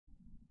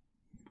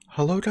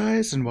Hello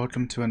guys and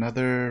welcome to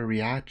another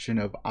reaction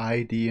of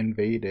ID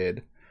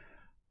Invaded.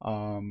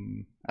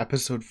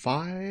 Episode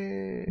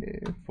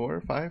 5, 4,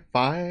 5,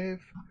 5,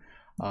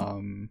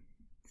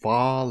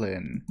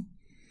 Fallen.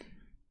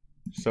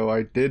 So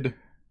I did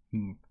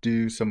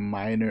do some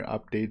minor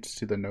updates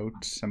to the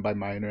notes, and by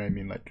minor I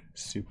mean like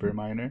super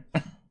minor.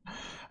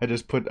 I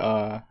just put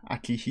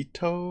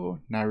Akihito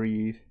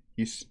Nari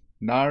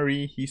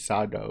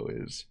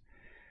Hisado is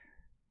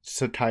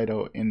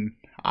subtitle in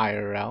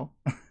IRL.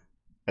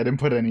 I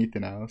didn't put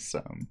anything else.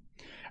 And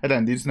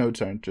then these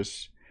notes aren't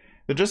just,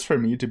 they're just for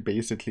me to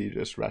basically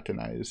just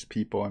recognize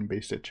people in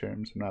basic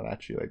terms. I'm not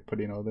actually like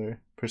putting all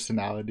their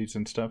personalities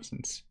and stuff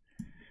since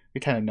we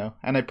kind of know.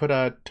 And I put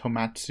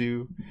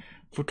Tomatsu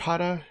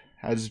Futada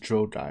as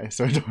drill guy,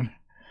 so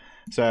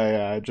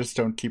I just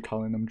don't keep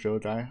calling him drill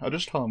guy. I'll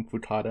just call him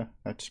Futada.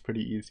 That's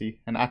pretty easy.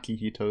 And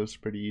Akihito is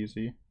pretty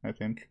easy, I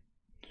think.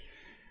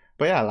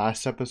 But yeah,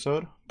 last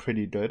episode,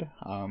 pretty good.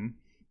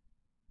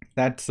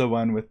 That's the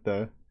one with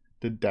the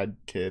dead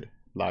kid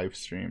live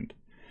streamed.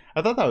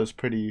 I thought that was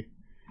pretty.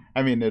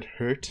 I mean, it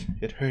hurt.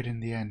 It hurt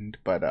in the end,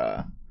 but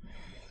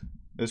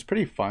it was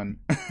pretty fun.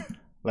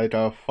 Like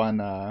a fun,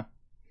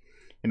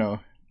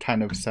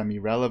 kind of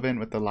semi-relevant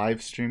with the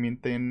live streaming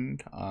thing.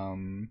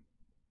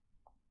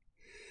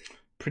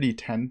 Pretty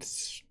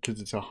tense because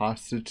it's a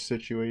hostage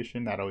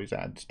situation. That always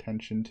adds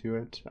tension to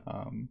it.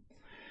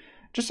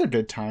 Just a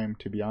good time,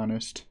 to be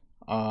honest.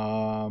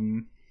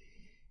 We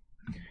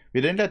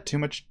didn't get too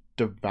much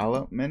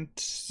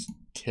development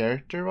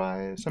character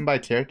wise, and by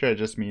character I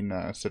just mean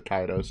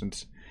Sakato,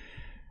 since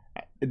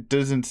it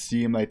doesn't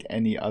seem like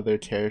any other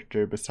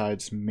character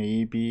besides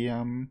maybe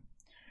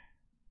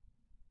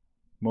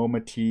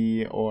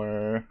Momoti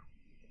or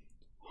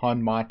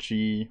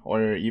Honmachi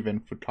or even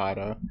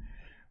Futada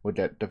would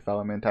get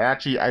development.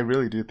 I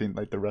really do think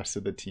like the rest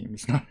of the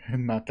team's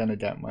not gonna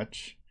get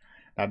much,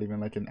 not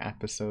even like an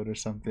episode or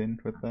something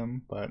with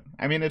them. But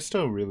I mean, it's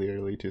still really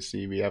early to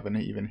see. We haven't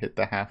even hit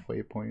the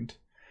halfway point.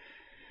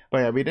 But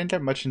yeah, we didn't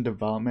get much in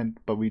development,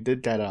 but we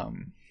did get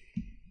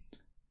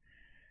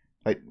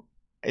like,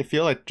 I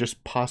feel like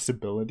just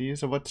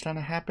possibilities of what's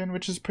gonna happen,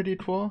 which is pretty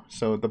cool.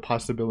 So the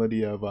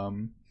possibility of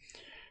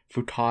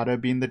Futada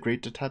being the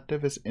great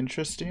detective is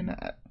interesting.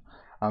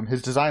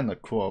 His design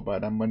looked cool,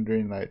 but I'm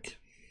wondering like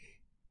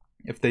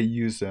if they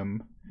use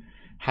him,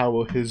 how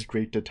will his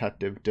great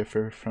detective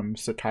differ from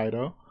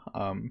Sakaito?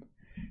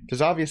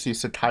 Because obviously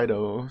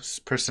Sakaito's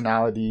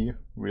personality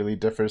really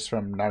differs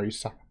from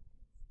Narisa,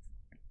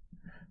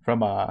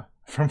 from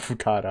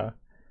Futada.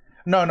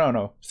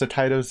 No.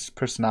 Sakaito's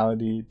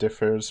personality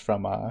differs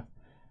from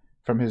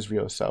his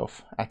real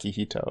self,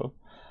 Akihito.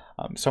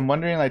 So I'm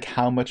wondering like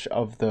how much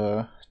of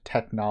the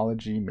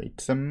technology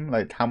makes him,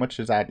 like how much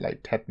is that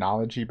like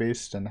technology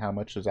based and how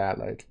much is that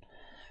like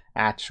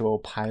actual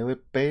pilot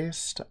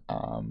based.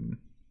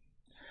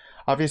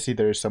 Obviously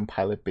there's some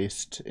pilot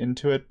based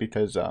into it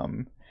because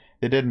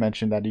they did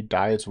mention that he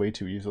dies way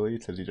too easily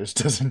because he just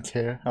doesn't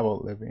care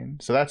about living.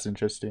 So that's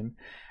interesting.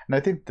 And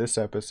I think this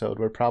episode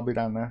we're probably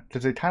gonna,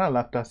 because they kind of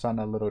left us on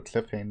a little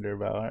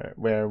cliffhanger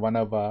where one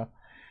of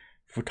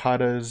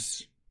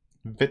Futada's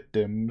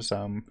victims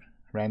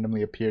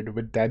randomly appeared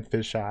with dead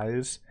fish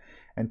eyes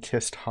and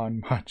kissed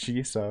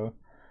Hanmachi. So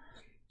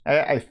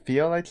I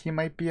feel like he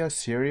might be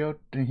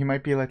he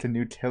might be like a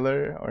new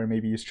killer, or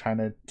maybe he's trying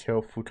to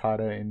kill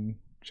Futada in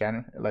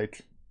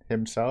like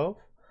himself.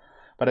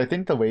 But I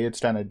think the way it's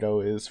gonna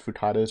go is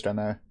Futada's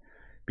gonna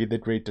be the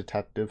great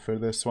detective for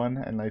this one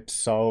and like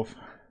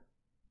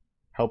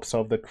help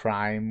solve the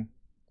crime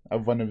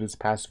of one of his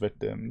past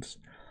victims.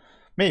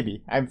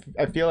 Maybe I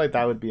feel like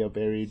that would be a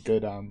very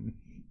good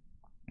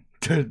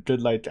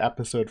good like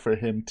episode for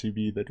him to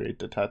be the great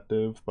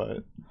detective.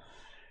 But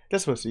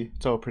guess we'll see.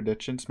 It's all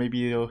predictions.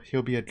 Maybe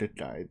he'll be a good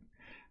guy.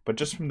 But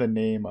just from the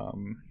name,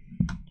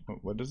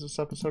 what is this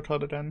episode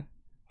called again?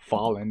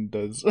 Fallen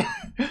does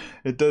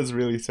it does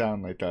really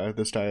sound like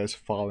this guy has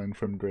fallen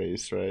from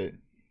grace, right?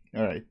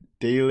 All right,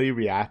 daily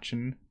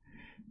reaction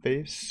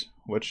face.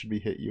 What should we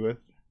hit you with?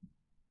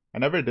 I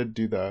never did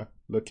do the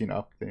looking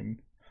up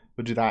thing.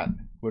 We'll do that.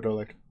 We'll go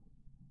like,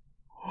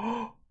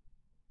 oh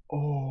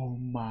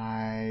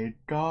my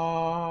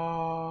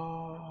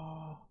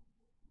god.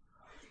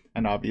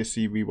 And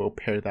obviously we will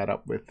pair that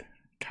up with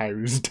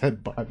Kairu's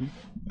dead body.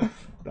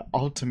 The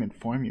ultimate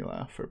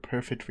formula for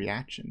perfect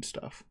reaction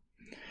stuff.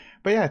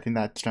 But yeah, I think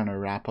that's gonna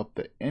wrap up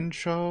the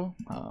intro.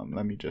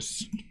 Let me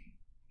just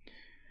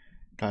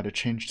gotta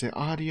change the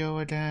audio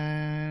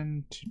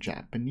again to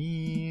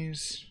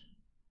Japanese.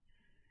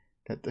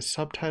 Get the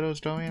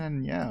subtitles going,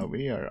 and yeah,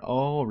 we are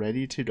all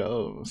ready to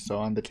go. So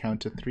on the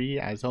count of 3,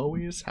 as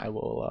always,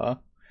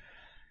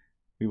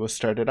 we will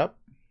start it up,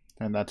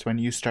 and that's when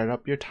you start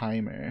up your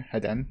timer.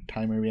 Again,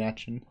 timer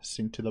reaction,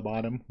 sync to the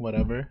bottom,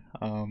 whatever.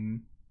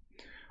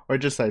 Or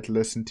just like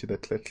listen to the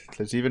click,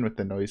 because even with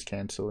the noise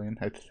canceling,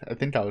 I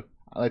think I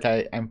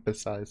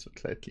emphasize the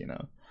click, you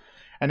know.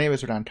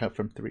 Anyways, we're gonna count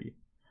from 3.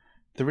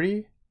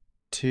 3,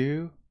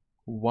 2,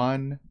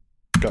 1,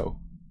 go.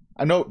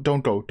 No,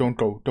 don't go, don't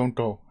go, don't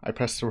go. I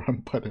pressed the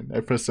wrong button.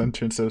 I pressed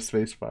enter instead of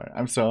spacebar.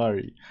 I'm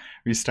sorry.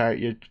 Restart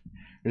your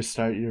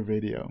restart your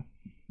video.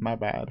 My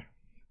bad.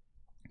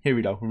 Here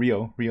we go.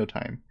 Real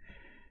time.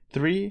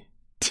 3,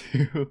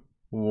 2,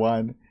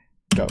 1,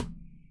 go.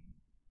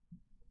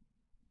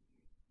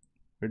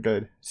 We're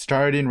good.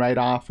 Starting right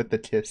off with the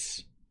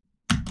kiss.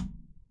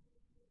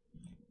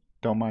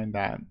 Don't mind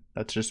that.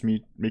 That's just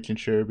me making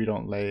sure we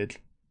don't lay it.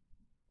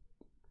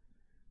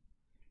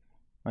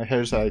 My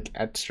hair's like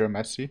extra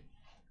messy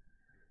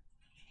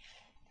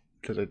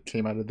because it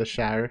came out of the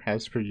shower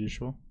as per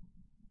usual.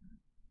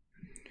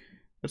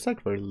 It's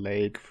like we're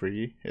leg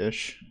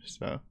free-ish,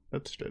 so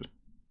that's good.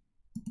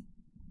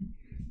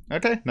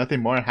 Okay,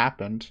 nothing more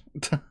happened.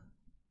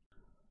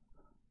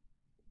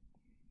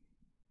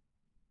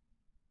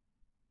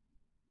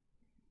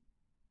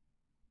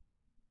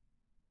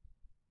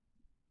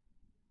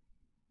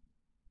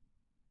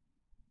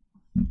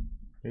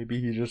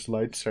 Maybe he just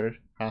likes her.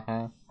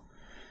 Haha.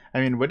 I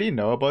mean, what do you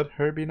know about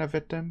her being a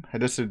victim? I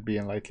just would be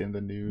in like in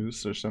the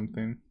news or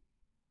something.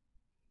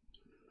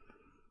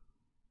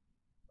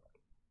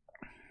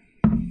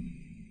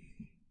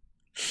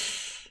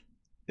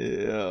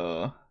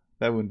 Yeah,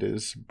 that one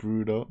is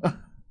brutal.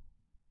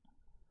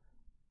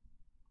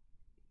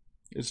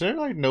 Is there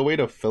like no way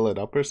to fill it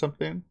up or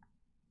something?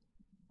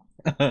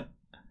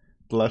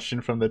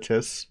 Blushing from the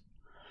kiss.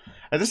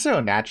 I just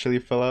don't naturally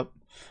fill up.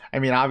 I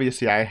mean,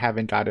 obviously, I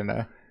haven't gotten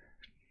a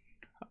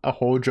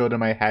hole drilled in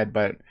my head,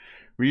 but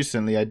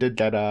recently I did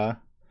get a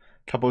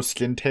couple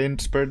skin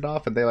taints burned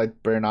off, and they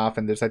like burn off,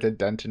 and there's like a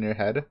dent in your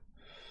head,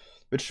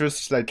 which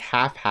was like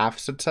half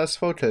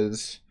successful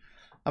because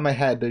on my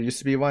head there used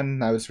to be one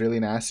that was really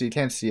nasty. You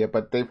can't see it,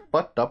 but they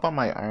fucked up on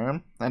my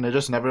arm, and it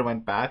just never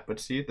went back. But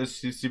see,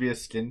 this used to be a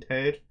skin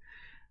taint,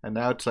 and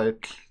now it's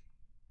like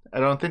I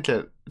don't think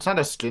it's not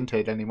a skin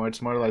taint anymore.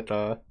 It's more like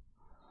a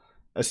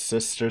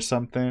cyst or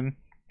something.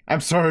 I'm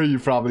sorry you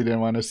probably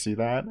didn't want to see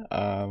that.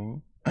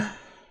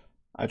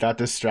 I got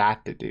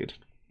distracted, dude.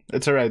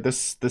 It's alright.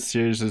 This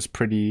series is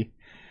pretty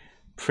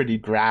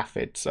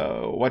graphic.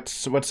 So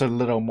what's a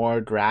little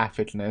more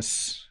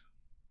graphicness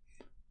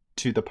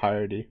to the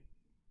party?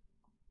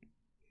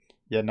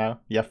 You know,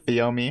 you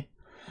feel me?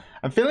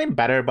 I'm feeling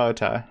better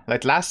about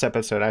like last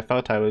episode. I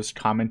felt I was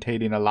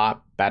commentating a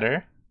lot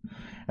better.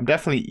 I'm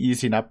definitely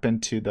easing up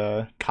into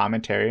the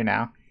commentary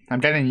now. I'm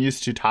getting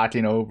used to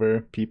talking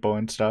over people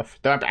and stuff.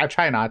 Though I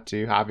try not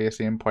to,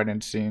 obviously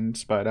important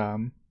scenes, but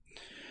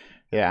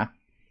yeah.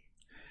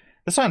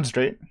 This one's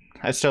great.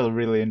 I still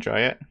really enjoy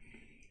it.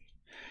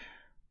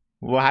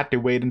 We'll have to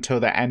wait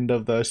until the end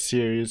of the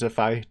series if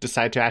I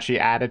decide to actually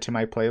add it to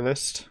my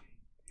playlist.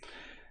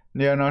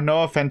 You know,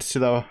 no offense to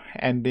the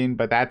ending,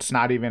 but that's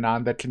not even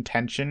on the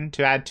contention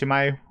to add to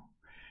my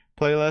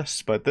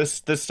playlist. But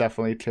this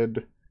definitely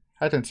could.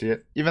 I can see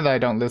it, even though I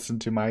don't listen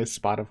to my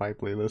Spotify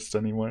playlist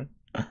anymore.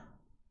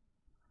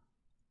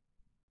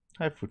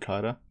 Hi,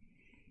 Fukada.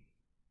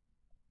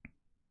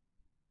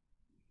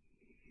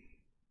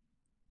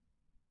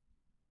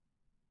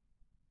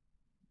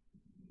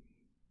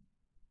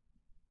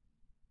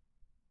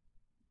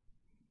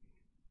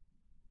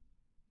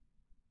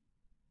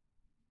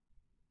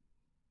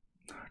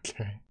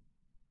 Okay.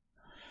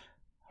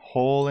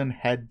 Hole in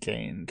head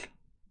gained.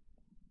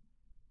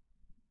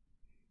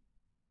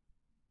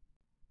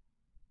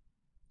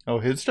 Oh,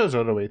 his goes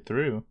all the way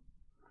through.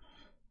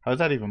 How is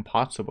that even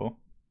possible?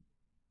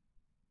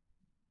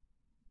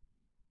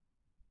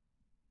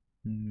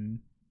 Hmm.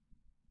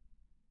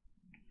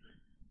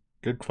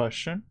 Good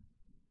question.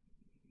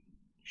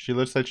 She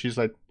looks like she's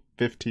like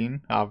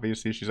 15.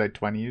 Obviously, she's like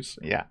 20s.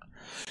 Yeah.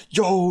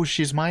 Yo,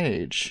 she's my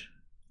age.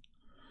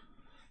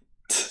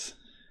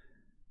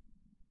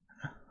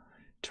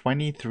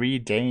 23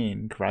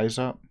 Dane. Rise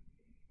up.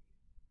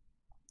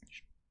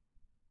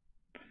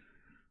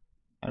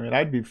 I mean,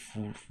 I'd be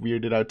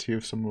weirded out too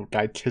if some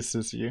guy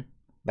kisses you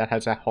that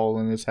has a hole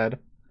in his head.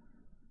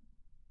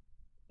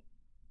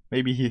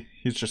 Maybe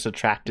he's just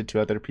attracted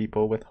to other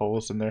people with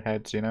holes in their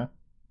heads, you know?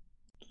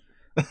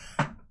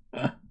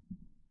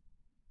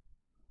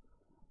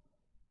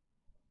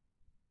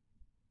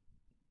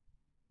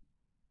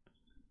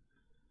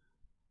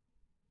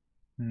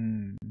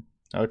 Hmm.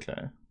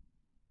 Okay.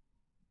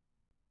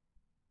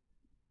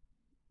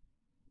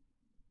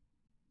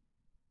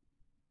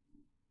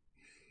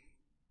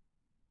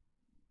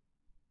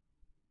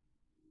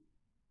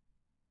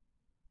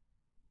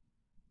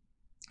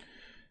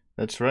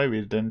 That's right, we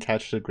didn't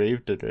catch the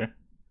gravedigger.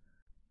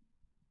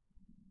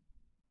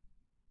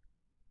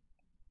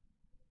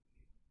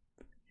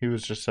 He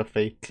was just a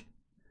fake.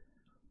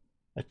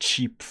 A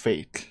cheap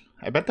fake.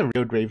 I bet the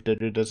real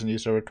gravedigger doesn't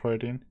use a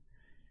recording.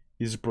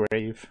 He's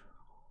brave.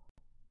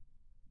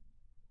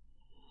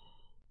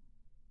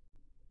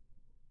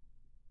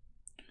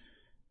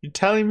 You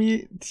telling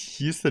me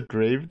he's the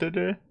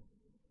gravedigger?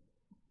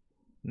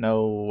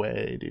 No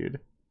way, dude.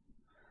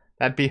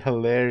 That'd be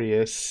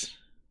hilarious.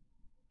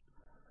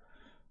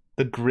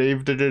 The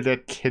gravedigger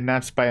that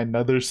kidnaps by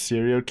another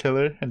serial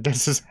killer and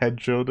gets his head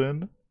drilled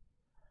in.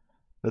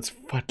 That's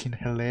fucking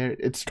hilarious.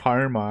 It's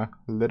Tarma.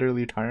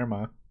 Literally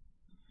Tarma.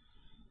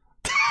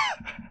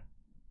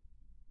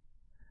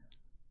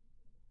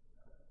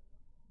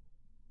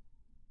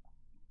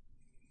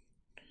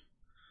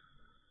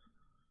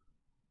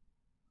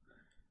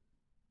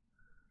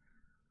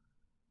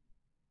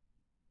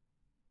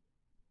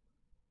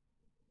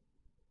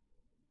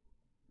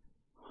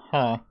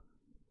 Huh.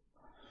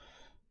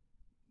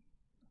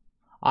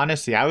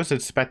 Honestly, I was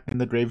expecting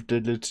the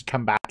Gravedigger to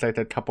come back like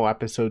a couple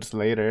episodes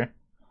later.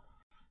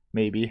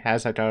 Maybe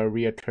as like a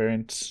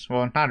reoccurrence.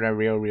 Well, not a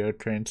real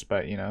reoccurrence,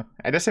 but you know,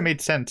 I guess it made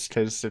sense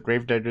because the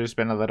Gravedigger's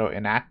been a little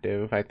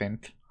inactive, I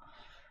think,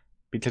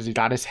 because he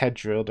got his head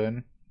drilled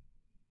in.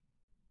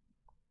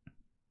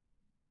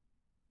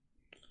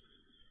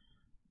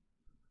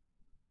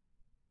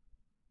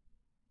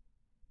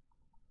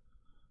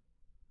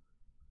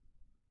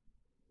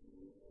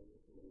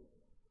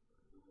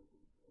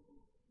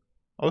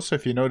 Also,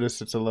 if you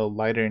notice, it's a little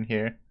lighter in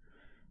here.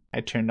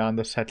 I turned on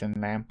the second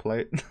lamp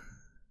light.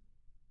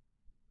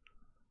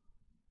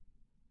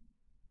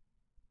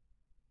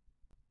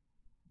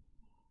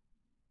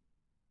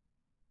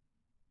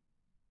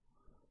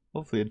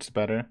 Hopefully it's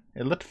better.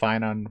 It looked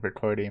fine on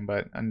recording,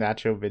 but on the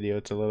actual video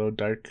it's a little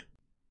dark.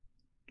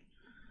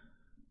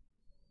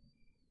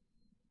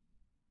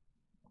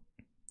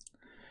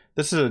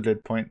 This is a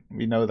good point.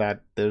 We know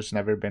that there's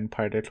never been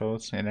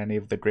particles in any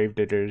of the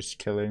Gravediggers'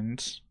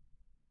 killings.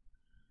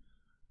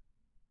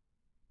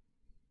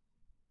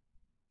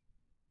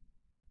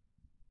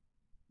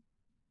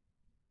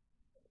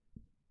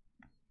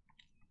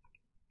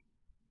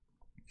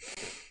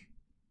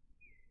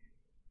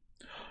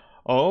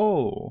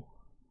 Oh.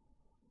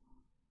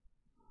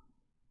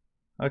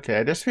 Okay,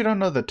 I guess we don't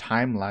know the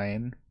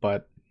timeline,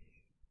 but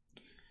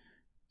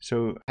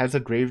so has the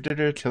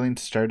Gravedigger killing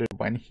started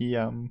when he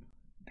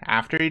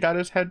after he got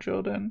his head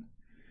drilled in?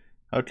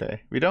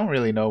 Okay, we don't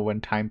really know when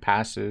time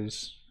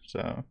passes,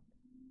 so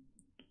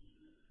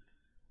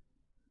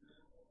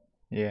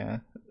yeah.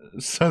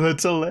 So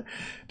that's a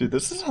dude.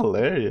 This is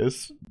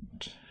hilarious.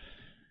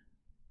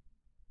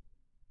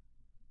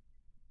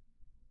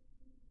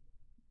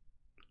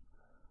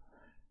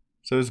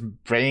 So his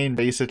brain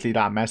basically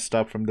got messed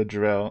up from the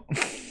drill,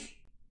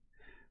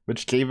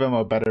 which gave him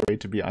a better way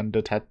to be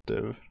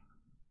undetective.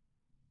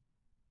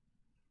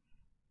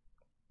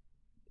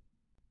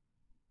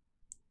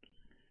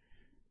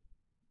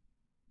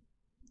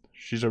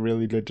 She's a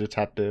really good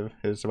detective,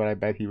 is what I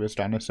bet he was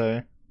trying to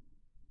say.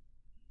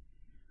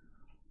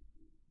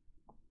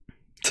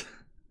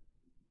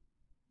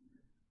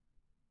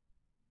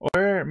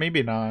 Or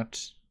maybe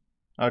not.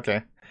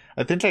 Okay.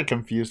 I think I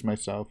confused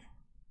myself.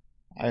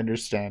 I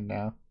understand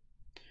now.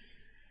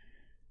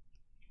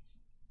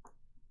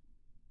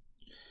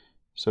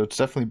 So it's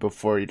definitely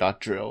before he got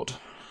drilled.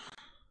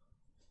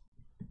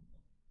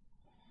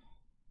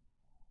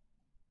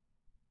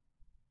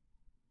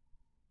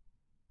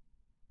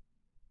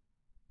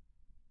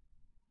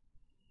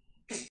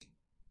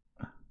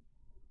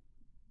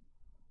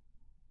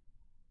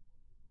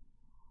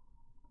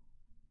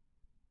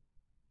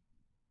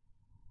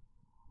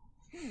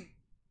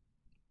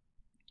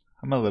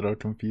 I'm a little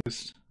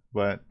confused,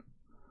 but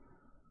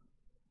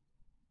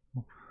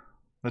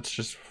let's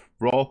just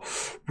roll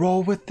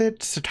with it,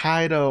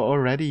 Sakaido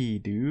already,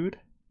 dude.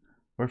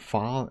 We're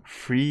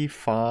free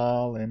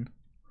falling.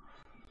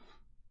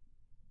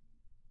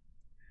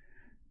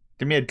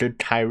 Give me a good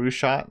Kairu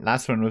shot.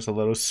 Last one was a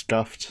little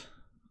stuffed.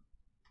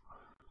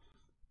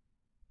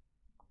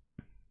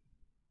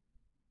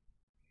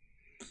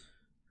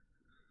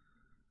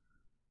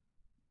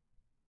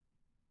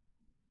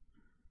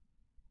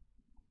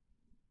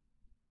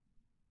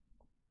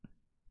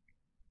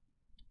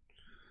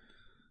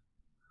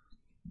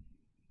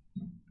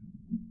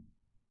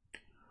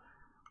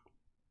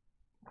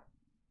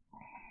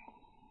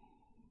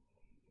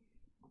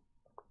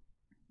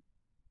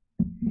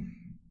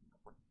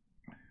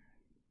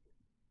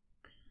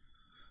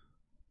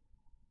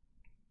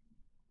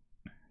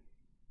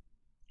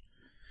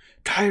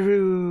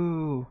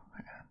 Kairu!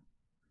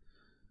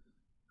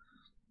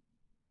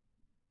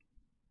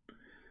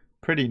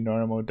 Pretty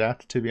normal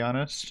death, to be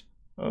honest.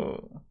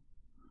 Oh.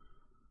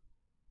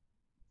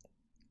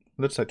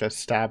 Looks like a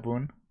stab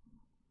wound.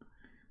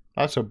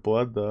 Lots of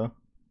blood, though.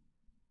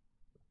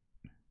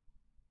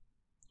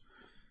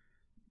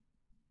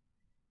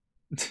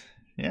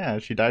 Yeah,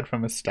 she died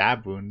from a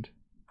stab wound.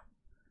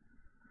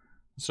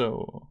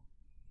 So,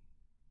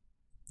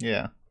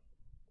 yeah.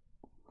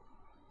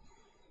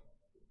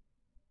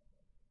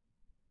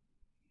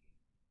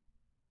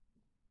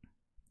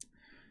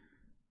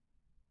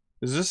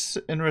 Is this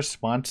in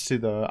response to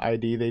the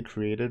ID they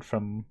created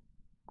from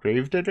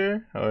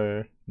Gravedigger,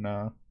 or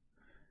no?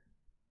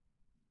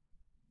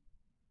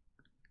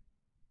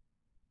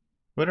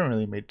 Wouldn't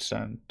really make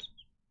sense.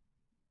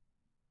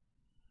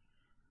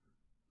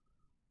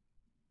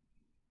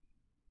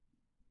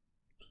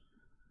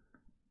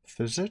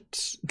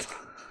 Physics?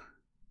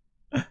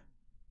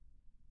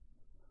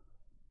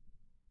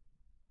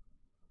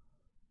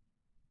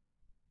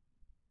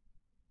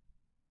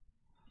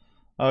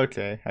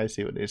 Okay, I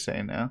see what you're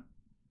saying now.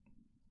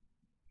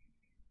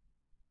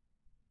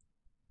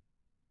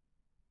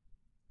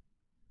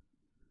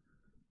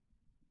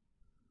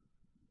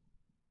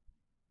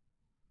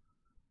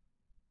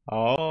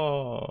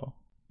 Oh.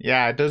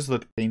 Yeah, it does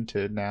look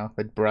painted now,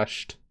 like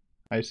brushed.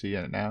 I see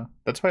it now.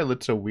 That's why it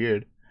looked so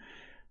weird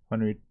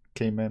when we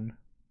came in.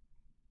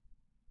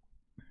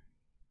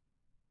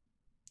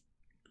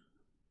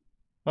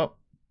 Oh,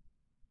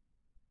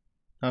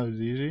 that was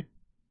easy.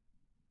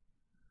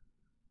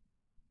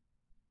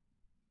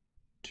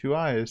 Two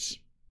eyes.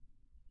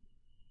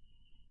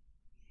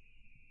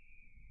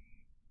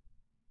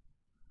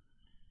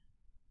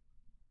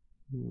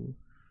 Ooh.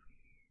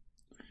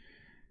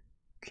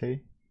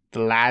 Okay. The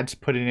lad's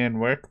putting in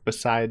work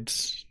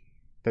besides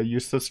the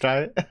useless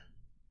diet.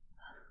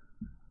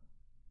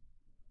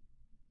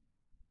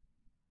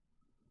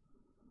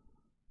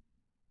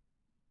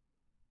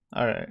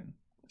 Alright.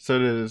 So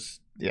it is,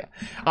 yeah.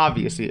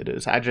 Obviously it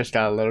is. I just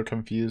got a little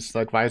confused.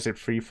 Like, why is it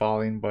free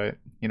falling? But,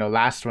 you know,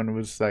 last one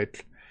was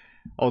like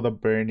all the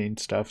burning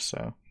stuff,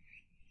 so.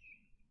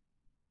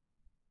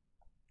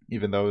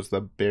 Even though it was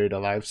the buried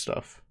alive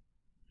stuff.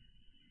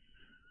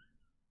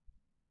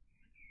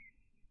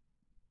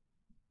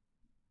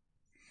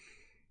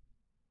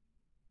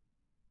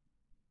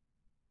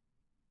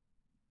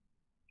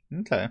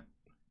 Okay.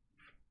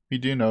 We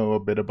do know a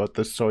bit about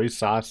the soy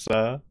sauce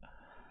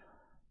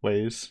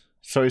ways.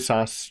 Soy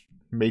sauce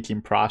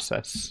making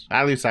process.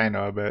 At least I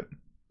know a bit.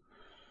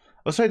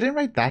 Also, I didn't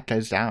write that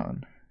guy's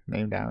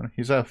name down.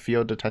 He's a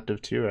field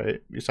detective too,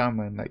 right? We saw him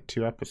in like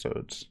 2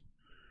 episodes.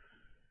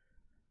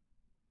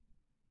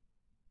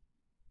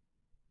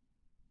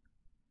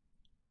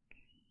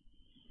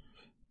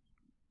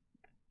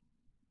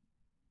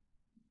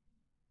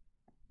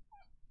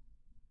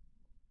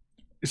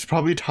 He's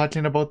probably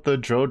talking about the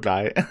Joe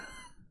guy.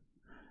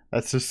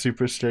 That's a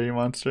super scary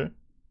monster,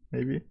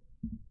 maybe.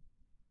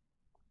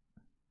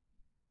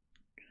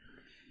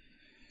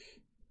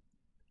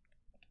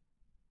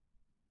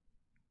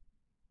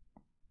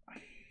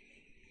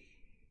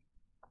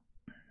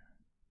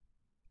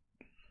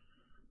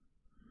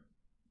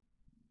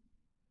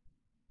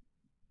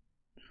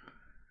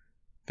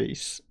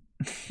 Face.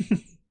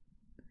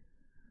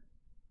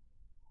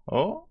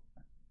 Oh,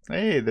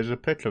 hey, there's a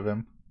picture of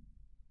him.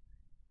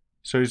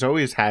 So he's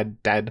always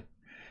had dead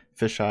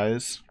fish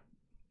eyes.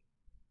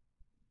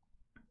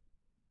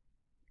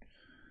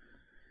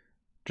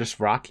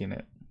 Just rocking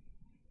it.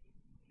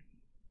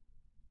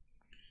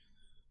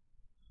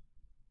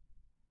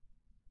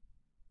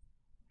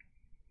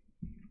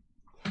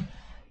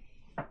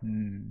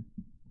 Hmm.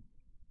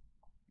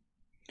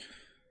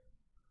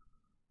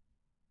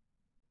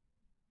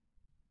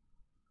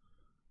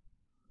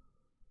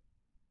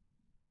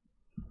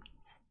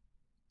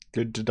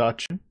 Good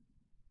deduction.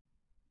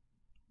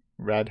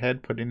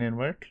 Redhead putting in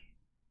work.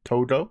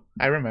 Toto,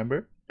 I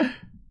remember.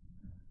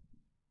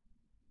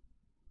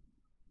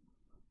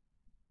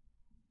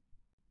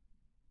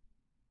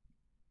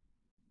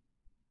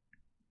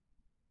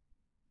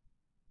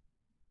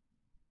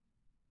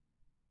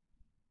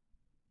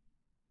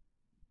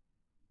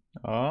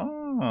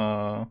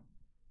 Oh.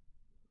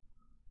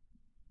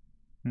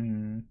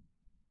 Hmm.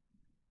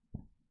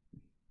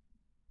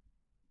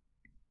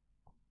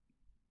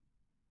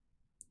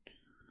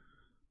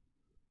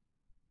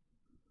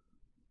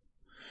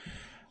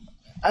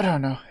 I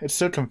don't know. It's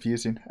so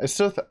confusing.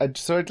 So I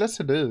guess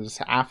it is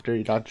after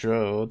he got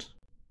drilled.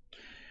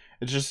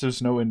 It's just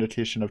there's no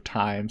indication of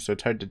time, so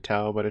it's hard to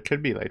tell. But it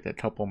could be like a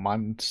couple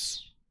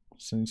months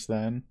since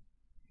then.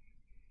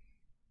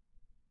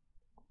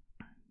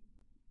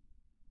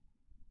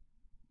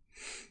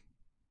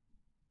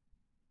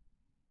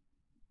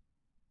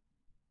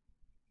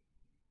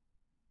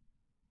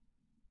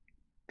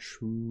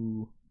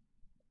 True.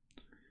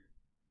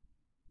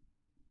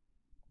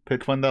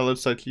 Pick one that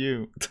looks like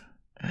you.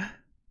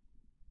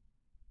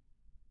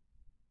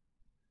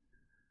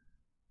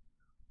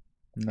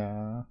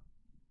 Nah.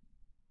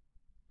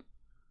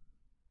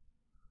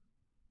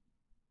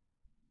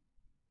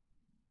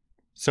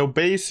 So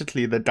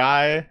basically, the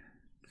guy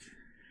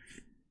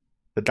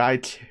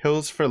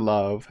kills for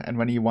love, and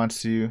when he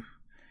wanted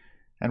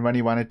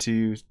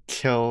to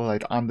kill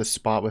like on the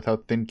spot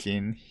without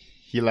thinking,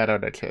 he let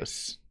out a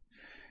kiss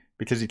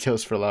because he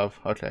kills for love.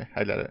 Okay,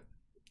 I get it.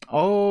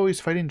 Oh,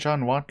 he's fighting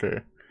John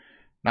Walker,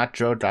 not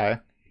Joe guy.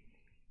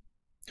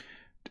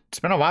 It's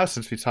been a while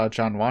since we saw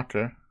John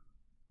Walker.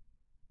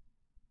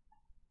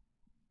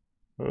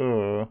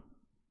 Oh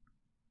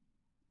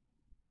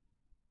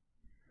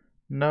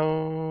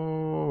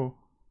no!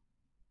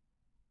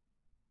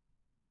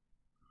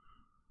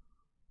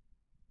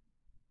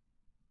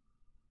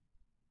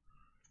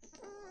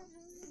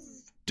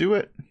 Do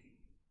it.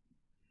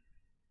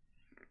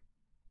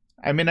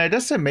 I mean, I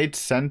guess it made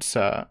sense.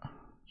 Sorry,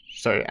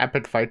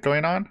 epic fight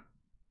going on.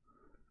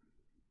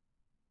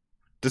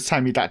 This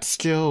time he got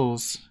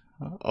skills.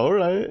 All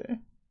right.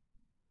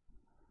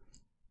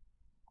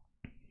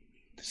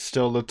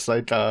 Still looks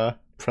like a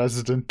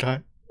president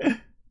guy.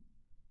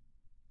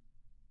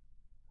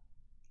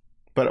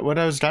 But But what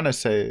I was gonna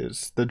say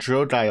is the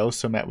drill guy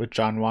also met with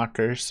John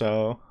Walker,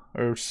 so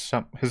or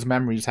some his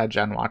memories had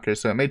John Walker,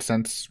 so it made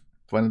sense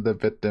one of the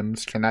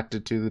victims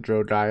connected to the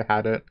drill guy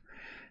had it.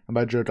 And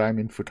by drill guy I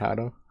mean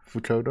Futado.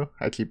 Futodo.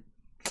 I keep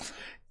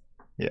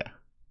yeah,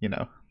 you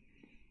know.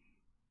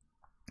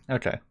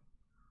 Okay.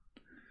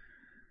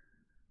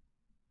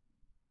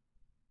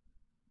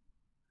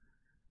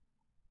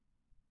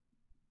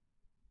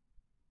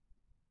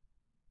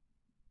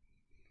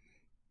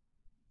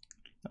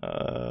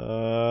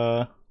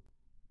 Uh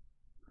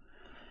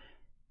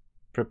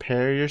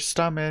Prepare your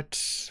stomach.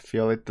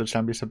 Feel like there's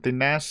gonna be something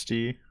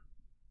nasty.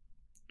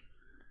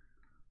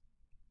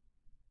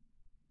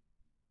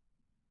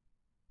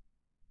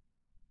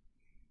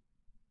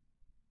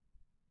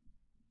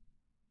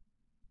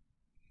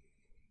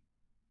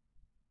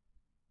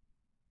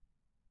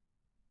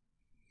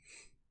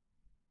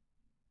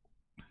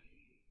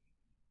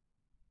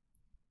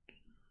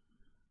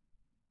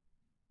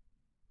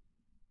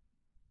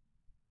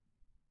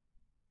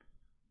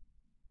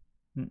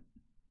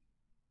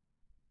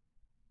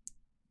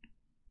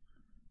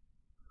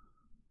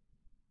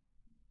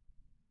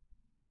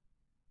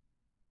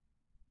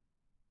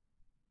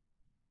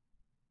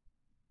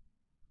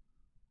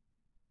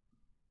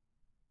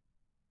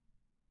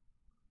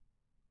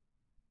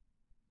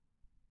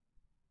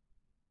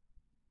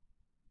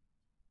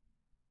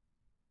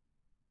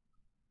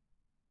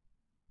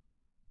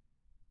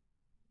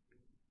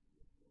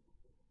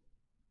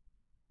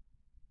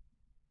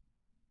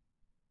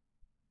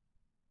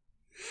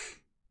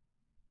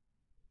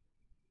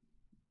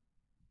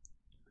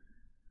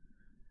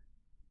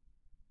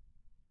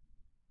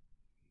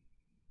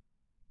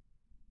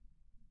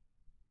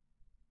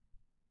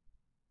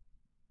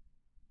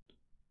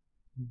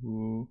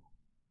 Ooh.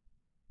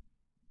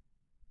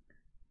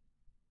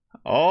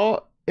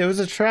 Oh, it was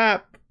a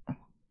trap.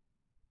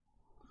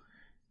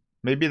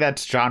 Maybe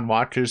that's John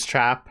Walker's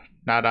trap.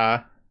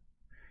 Not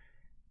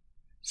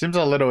seems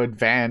a little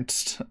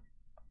advanced.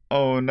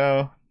 Oh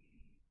no.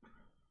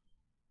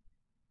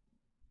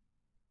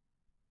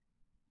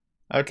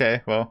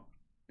 Okay, well.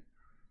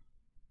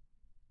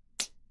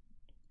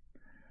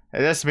 I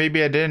guess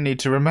maybe I didn't need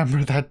to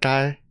remember that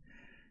guy.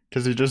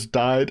 Because he just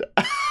died.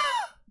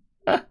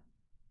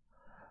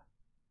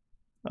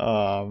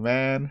 Oh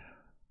man.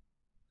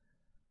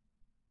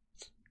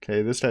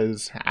 Okay, this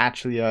guy's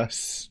actually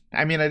us.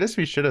 I mean, I guess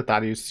we should have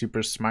thought he was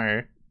super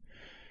smart.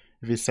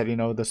 If he said,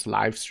 this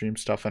live stream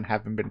stuff and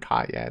haven't been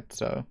caught yet,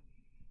 so.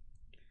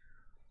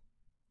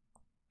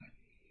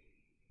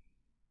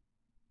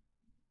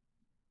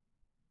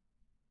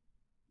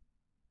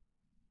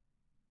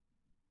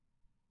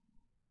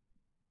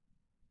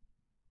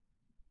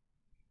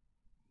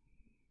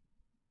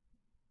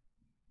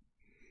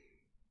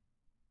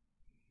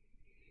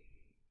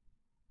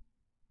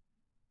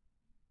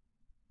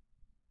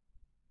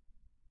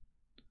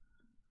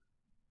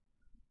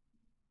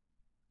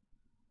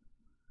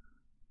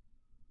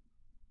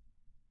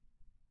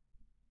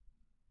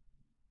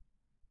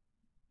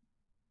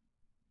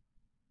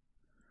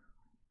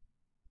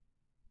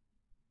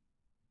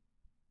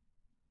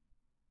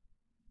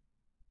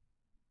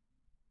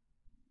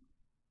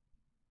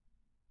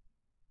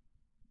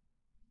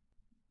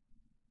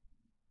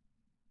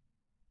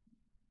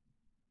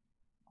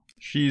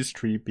 She's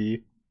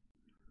creepy.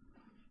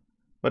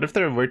 What if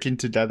they're working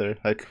together?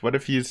 Like, what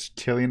if he's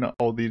killing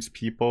all these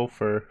people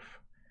for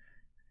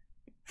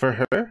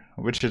her,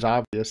 which is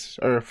obvious,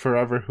 or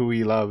forever who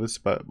he loves?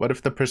 But what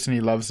if the person he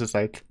loves is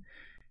like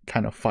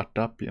kind of fucked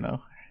up,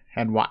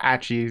 and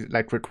actually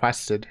like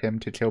requested him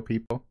to kill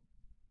people?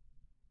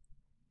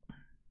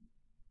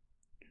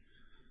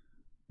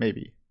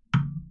 Maybe.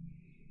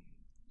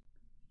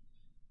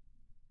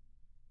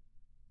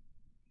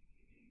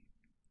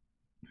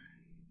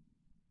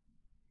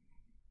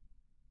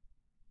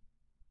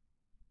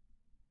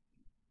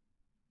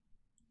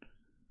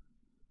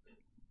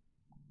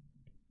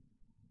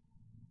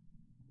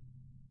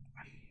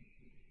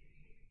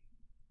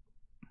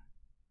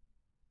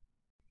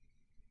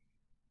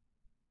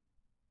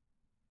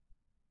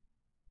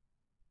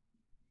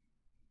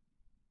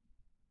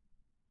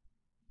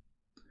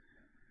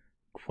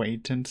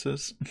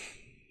 Acquaintances.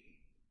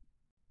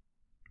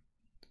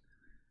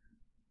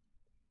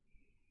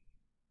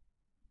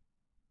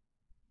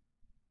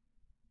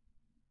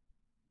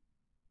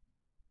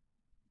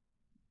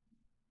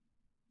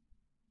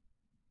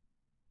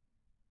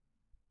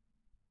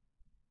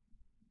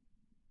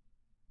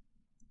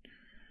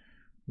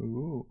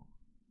 Ooh.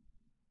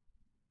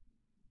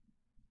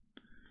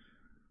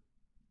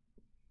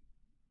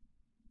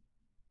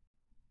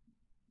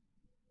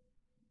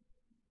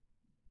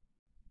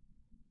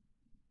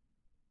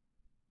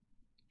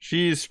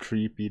 She's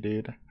creepy,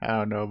 dude. I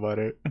don't know about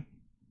it.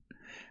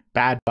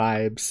 Bad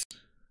vibes.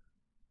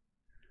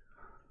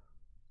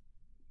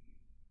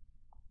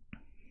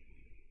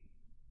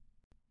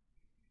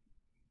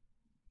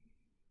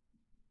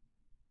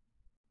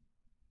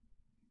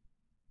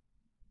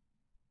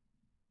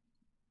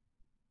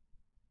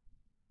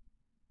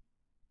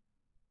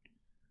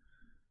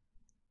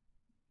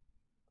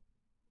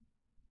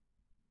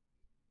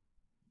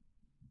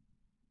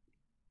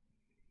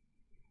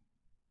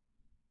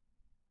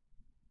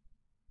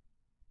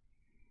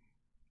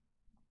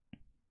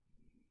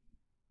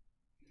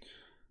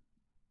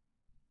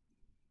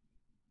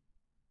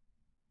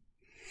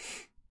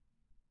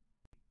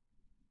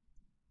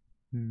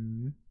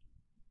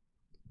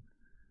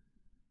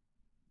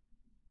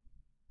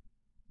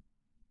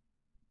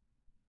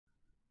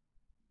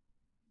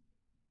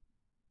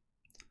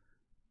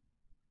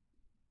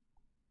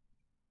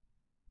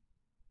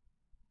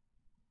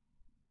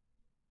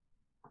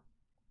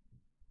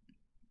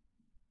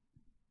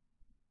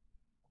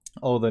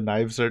 All the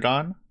knives are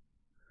gone.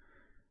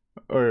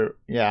 Or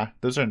yeah,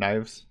 those are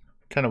knives.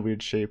 Kind of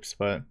weird shapes,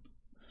 but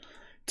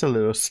it's a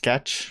little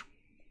sketch.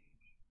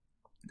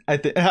 I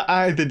think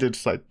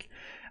it's like,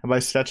 by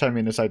sketch I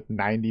mean it's like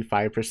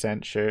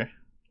 95% sure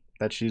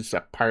that she's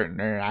a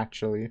partner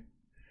actually,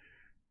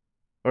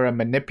 or a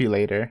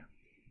manipulator,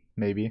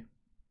 maybe.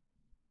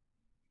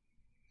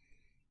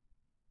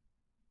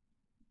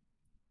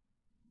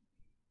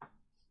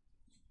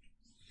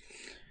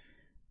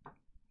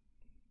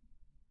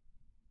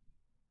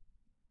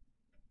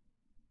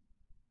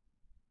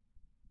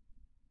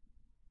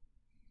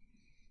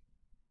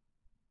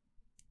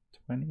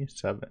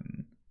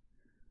 $27.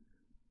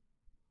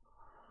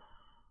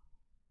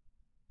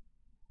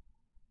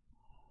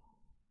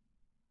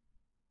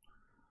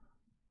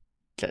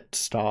 Get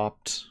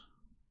stopped.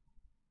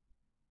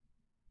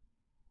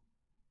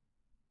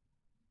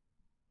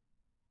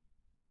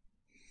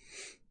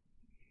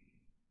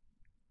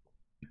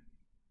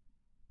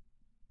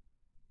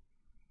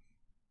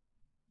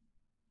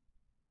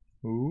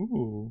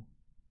 Ooh.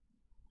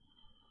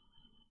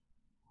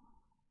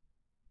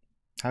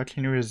 How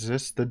can you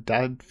resist the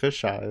dead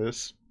fish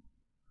eyes?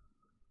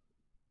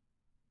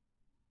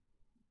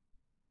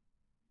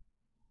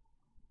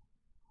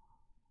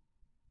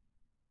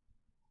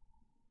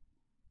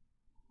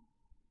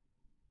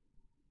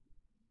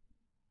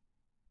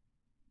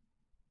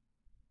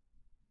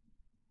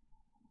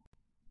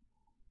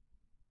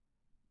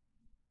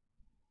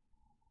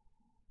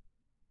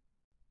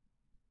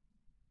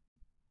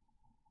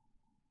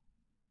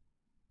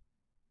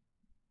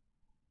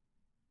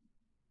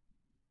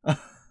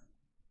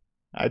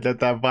 I get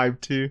that vibe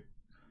too.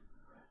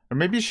 Or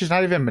maybe she's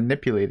not even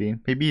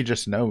manipulating. Maybe he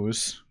just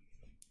knows.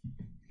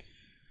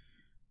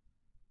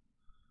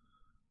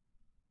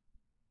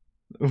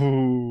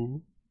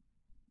 Ooh.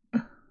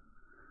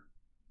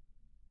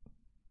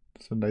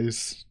 It's a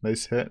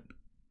nice hit.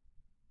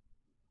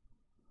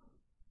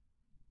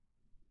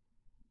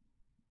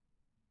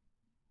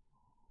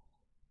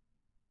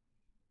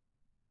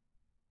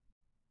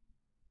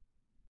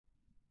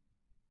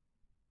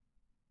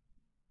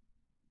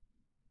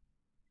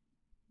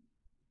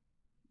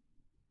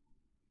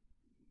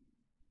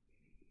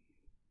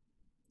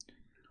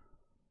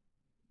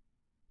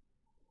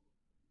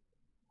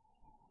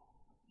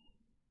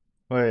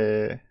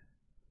 Wait.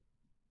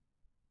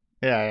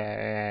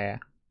 Yeah.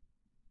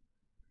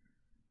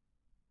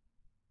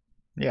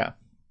 Yeah.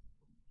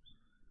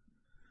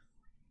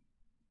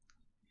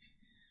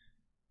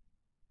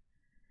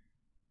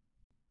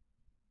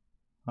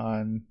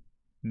 On.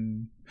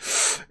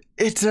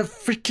 It's a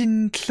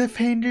freaking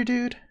cliffhanger,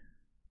 dude.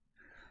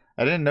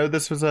 I didn't know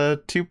this was a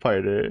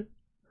two-parter.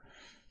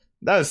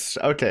 That's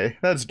okay.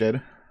 That's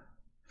good.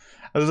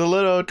 I was a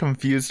little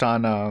confused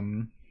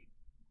on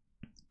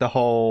the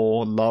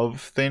whole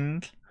love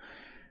thing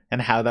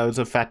and how that was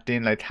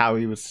affecting, like how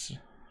he was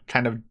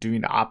kind of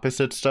doing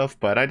opposite stuff,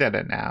 but I get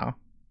it now.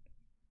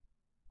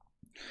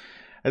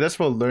 I guess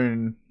we'll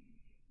learn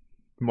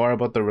more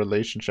about the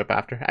relationship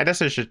after. I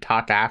guess I should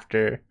talk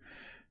after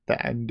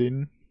the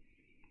ending.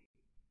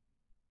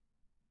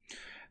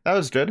 That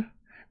was good.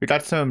 We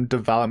got some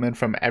development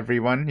from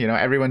everyone. You know,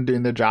 everyone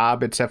doing the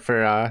job except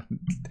for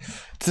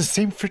it's the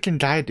same freaking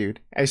guy,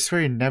 dude. I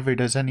swear he never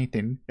does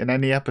anything in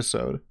any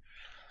episode.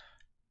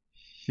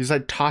 He's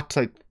like taught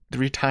like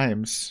 3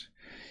 times.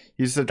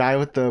 He's the guy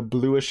with the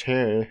bluish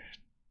hair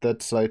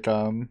that's like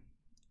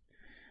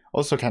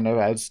also kind of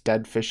has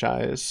dead fish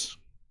eyes.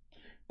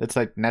 That's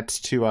like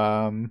next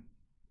to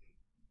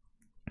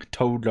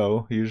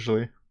Togo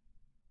usually.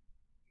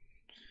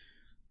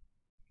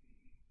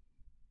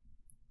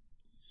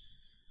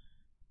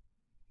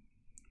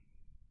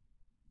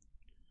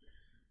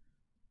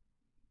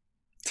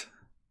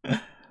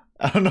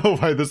 I don't know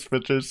why this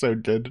picture is so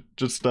good.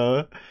 Just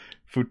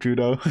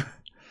Fukudo.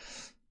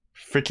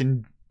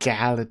 Freaking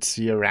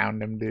galaxy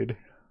around him, dude.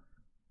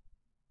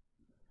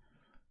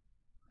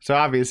 So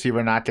obviously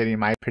we're not getting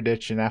my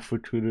prediction that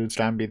Fukudo's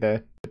gonna be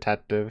the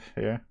detective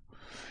here.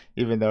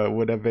 Even though it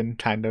would have been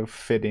kind of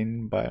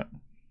fitting, but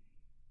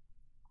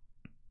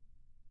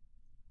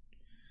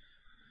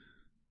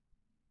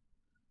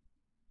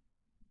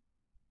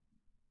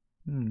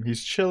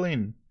he's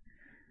chilling.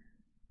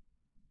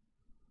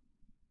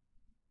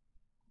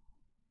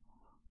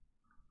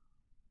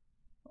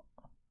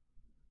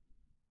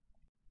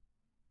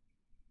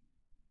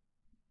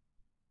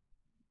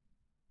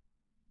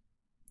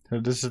 So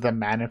this is the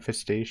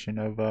manifestation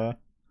of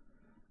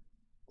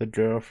the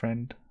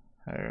girlfriend.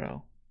 I don't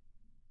know.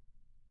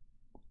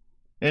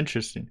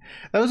 Interesting.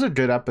 That was a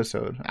good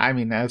episode. I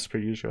mean, as per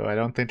usual, I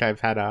don't think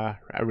I've had a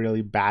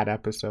really bad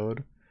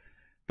episode.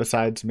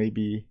 Besides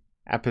maybe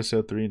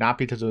episode 3. Not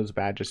because it was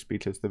bad, just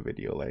because the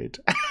video late.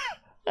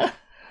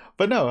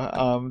 But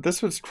no,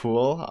 this was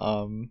cool.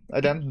 I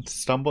then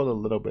stumbled a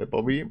little bit,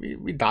 but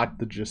we got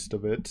the gist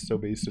of it. So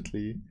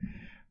basically,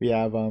 we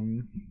have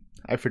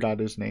I forgot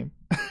his name,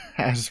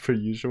 as per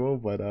usual,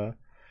 but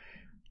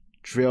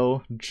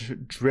drill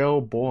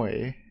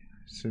boy,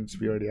 since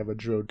we already have a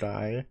drill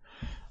guy.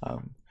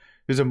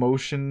 his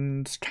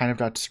emotions kind of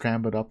got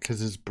scrambled up because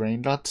his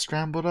brain got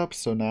scrambled up.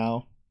 So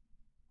now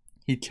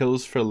he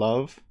kills for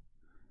love.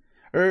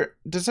 Or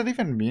does that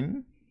even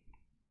mean?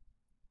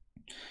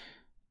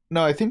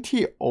 No, I think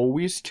he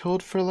always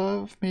killed for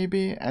love,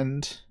 maybe,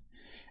 and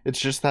it's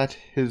just that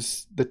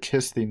the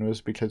kiss thing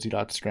was because he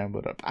got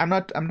scrambled up. I'm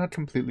not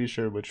completely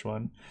sure which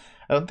one.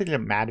 I don't think it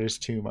matters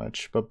too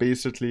much, but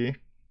basically,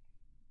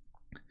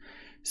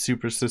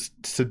 super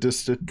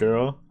sadistic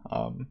girl.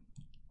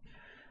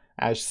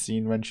 As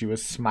seen when she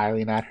was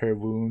smiling at her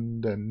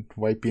wound and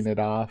wiping it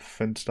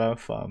off and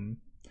stuff.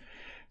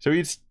 So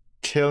he's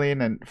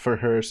killing and for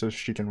her so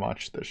she can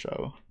watch the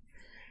show.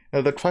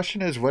 Now the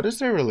question is, what is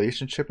their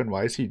relationship and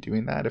why is he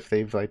doing that if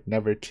they've like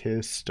never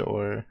kissed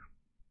or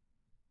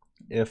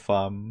if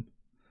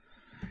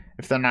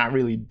they're not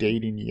really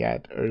dating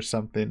yet or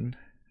something?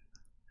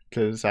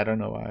 Because I don't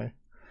know why.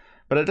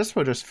 But I guess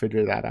we'll just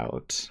figure that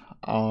out.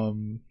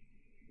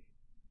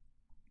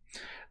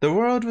 The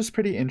world was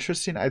pretty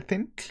interesting. I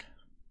think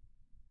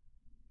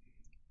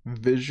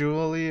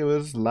visually it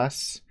was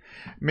less.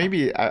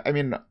 Maybe, I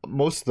mean,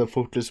 most of the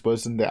focus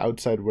was in the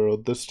outside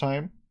world this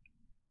time.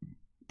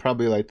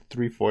 Probably like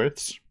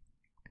 3/4.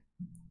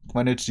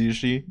 When it's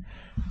usually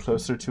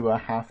closer to a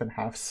half and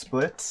half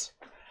split.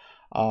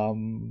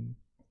 But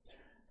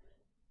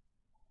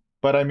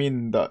I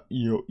mean,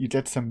 you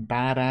get some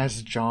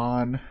badass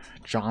John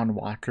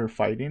Walker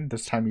fighting.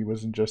 This time he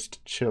wasn't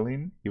just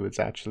chilling; he was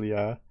actually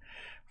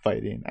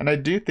fighting. And I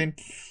do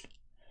think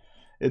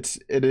it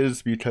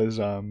is because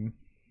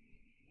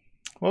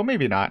well,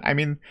 maybe not. I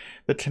mean,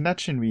 the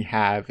connection we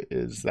have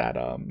is that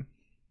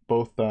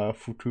both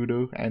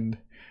Fukuro and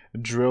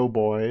Drill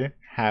Boy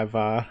have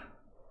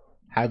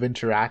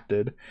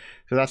interacted,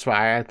 so that's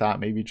why I thought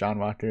maybe John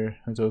Walker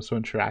has also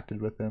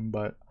interacted with him.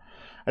 But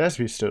I guess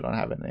we still don't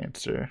have an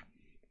answer.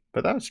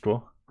 But that was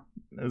cool.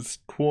 It was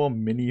a cool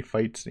mini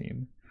fight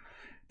scene.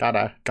 Got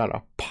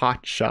a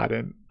pot shot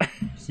in.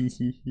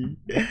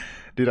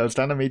 Dude, I was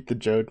trying to make the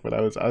joke, but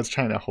I was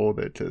trying to hold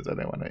it because I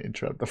didn't want to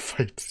interrupt the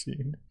fight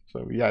scene.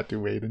 So we had to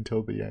wait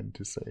until the end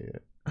to say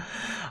it.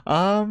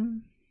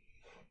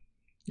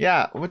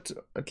 Yeah,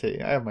 okay,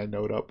 I have my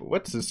note up.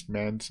 What's this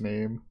man's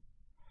name?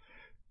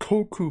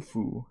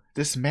 Kokufu.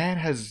 This man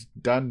has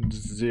done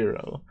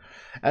zero.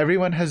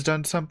 Everyone has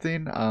done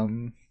something.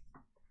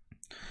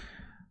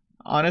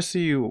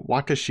 Honestly,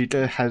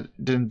 Wakashita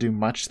didn't do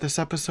much this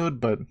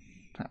episode, but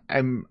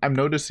I'm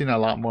noticing a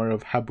lot more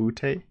of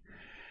Habute.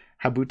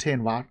 Habute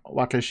and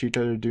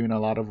Wakashita are doing a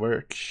lot of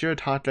work.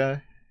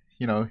 Shirataka,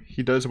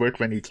 he does work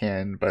when he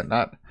can, but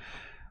not.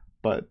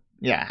 But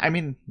yeah, I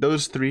mean,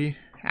 those three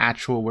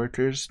actual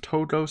workers.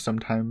 Todo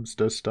sometimes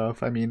does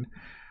stuff. I mean,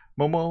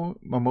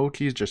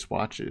 Momoki just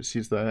watches.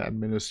 He's the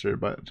administrator,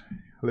 but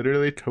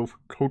literally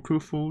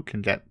Kokufu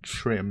can get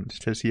trimmed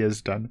because he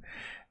has done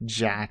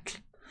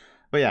jack.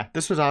 But yeah,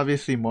 this was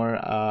obviously more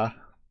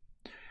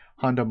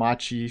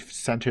Hondamachi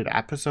centered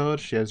episode.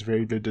 She has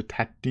very good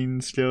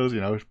detecting skills,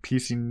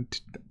 piecing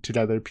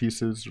together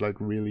pieces like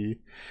really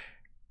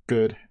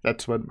good.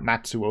 That's what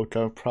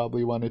Matsuoka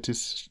probably wanted to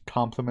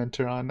compliment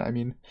her on. I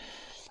mean,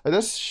 I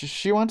guess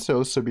she wants to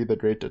also be the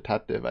great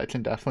detective. I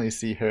can definitely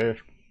see her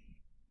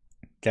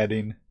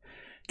getting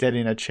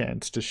a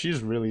chance to.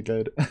 She's really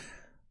good.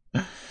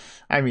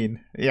 I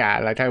mean,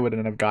 yeah, like I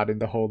wouldn't have gotten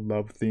the whole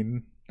love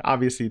thing.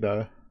 Obviously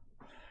the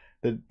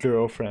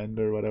girlfriend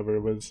or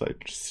whatever was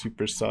like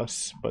super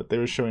sus, but they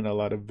were showing a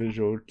lot of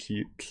visual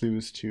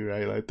clues too,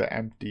 right? Like the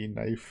empty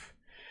knife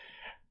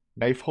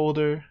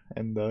holder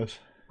and the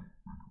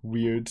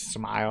weird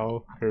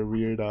smile, her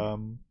weird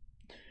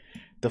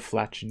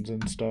deflections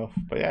and stuff.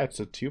 But yeah, it's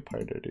a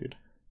two-parter, dude.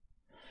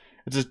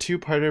 It's a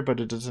two-parter, but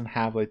it doesn't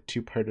have like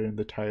two-parter in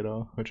the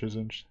title, which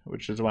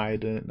is why I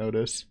didn't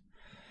notice.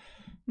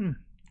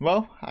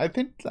 Well, I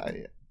think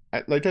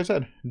like I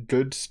said,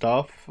 good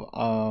stuff.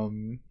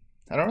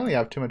 I don't really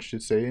have too much to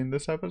say in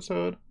this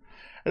episode.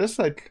 I just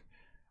like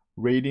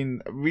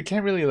rating. We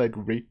can't really like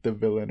rate the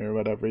villain or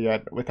whatever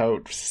yet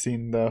without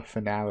seeing the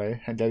finale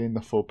and getting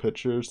the full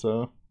picture.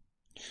 So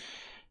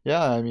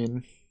yeah, I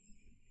mean,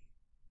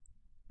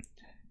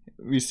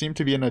 we seem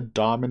to be in a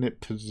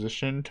dominant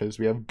position because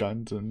we have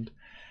guns and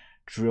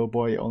Drill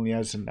Boy only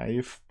has a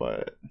knife,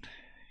 but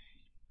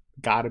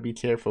gotta be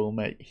careful.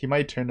 He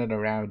might turn it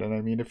around. And I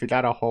mean, if we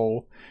got a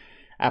whole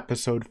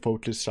episode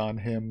focused on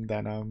him,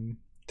 then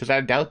because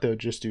I doubt they'll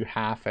just do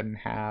half and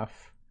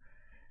half.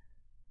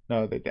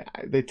 No,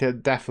 they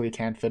definitely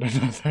can't fit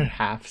another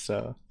half.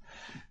 So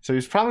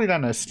he's probably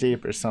gonna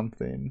escape or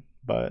something.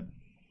 But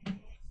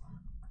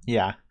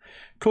yeah,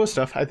 cool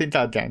stuff. I think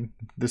again,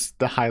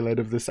 the highlight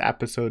of this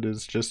episode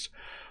is just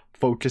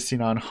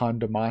focusing on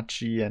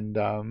Hondamachi and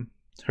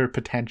her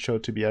potential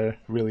to be a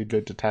really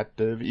good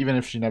detective. Even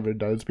if she never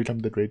does become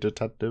the great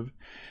detective,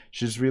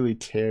 she's really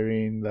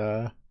carrying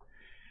the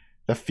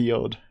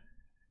field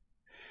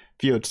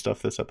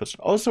stuff this episode.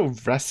 Also,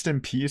 rest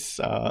in peace,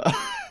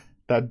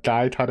 that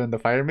guy caught in the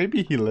fire.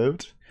 Maybe he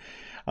lived.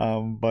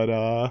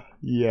 But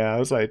yeah, I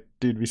was like,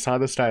 dude, we saw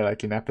this guy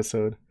like in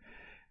episode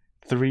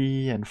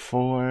 3 and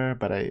 4,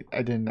 but I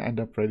didn't end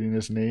up writing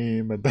his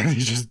name, and then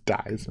he just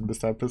dies in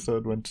this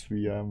episode once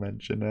we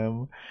mention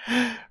him.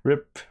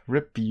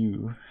 Rip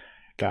you,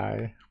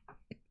 guy.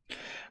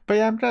 But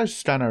yeah, I'm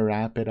just gonna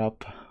wrap it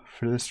up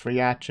for this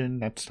reaction.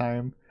 Next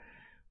time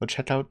we'll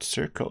check out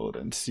Circled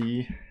and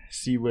see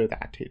where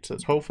that takes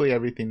us. Hopefully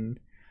everything.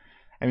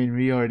 I mean,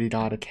 we already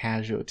got a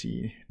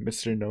casualty,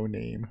 Mr. No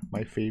Name,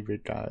 my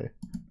favorite guy,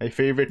 my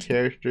favorite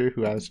character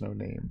who has no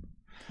name.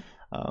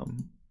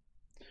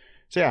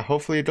 So yeah,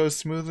 hopefully it goes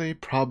smoothly.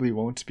 Probably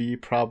won't be.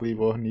 Probably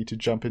we'll need to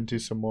jump into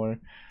some more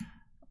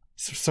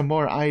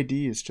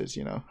IDs, because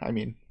I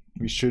mean,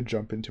 we should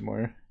jump into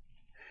more.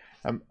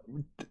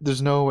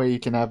 There's no way you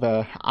can have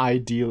a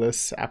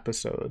ID-less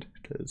episode,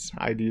 because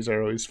IDs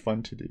are always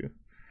fun to do.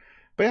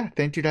 But yeah,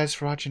 thank you guys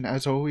for watching.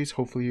 As always,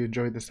 hopefully you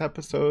enjoyed this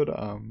episode.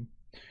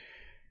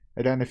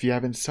 Again, if you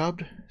haven't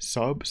subbed,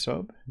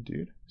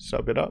 dude,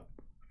 sub it up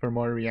for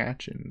more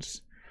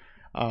reactions.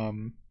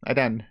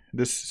 Again,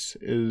 this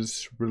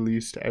is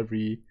released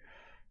every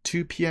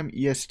 2 p.m.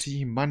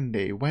 EST,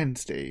 Monday,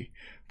 Wednesday,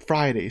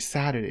 Friday,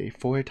 Saturday,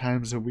 4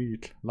 times a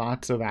week.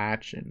 Lots of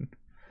action,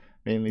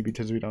 mainly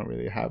because we don't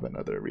really have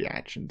another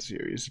reaction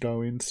series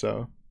going,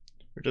 so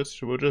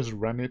we'll just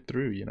run it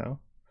through,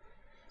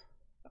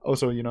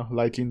 Also,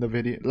 liking the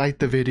video, like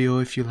the video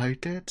if you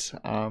liked it.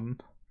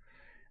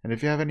 And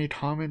if you have any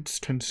comments,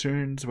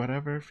 concerns,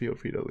 whatever, feel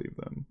free to leave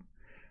them.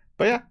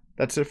 But yeah,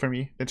 that's it for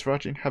me. Thanks for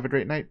watching. Have a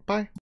great night. Bye.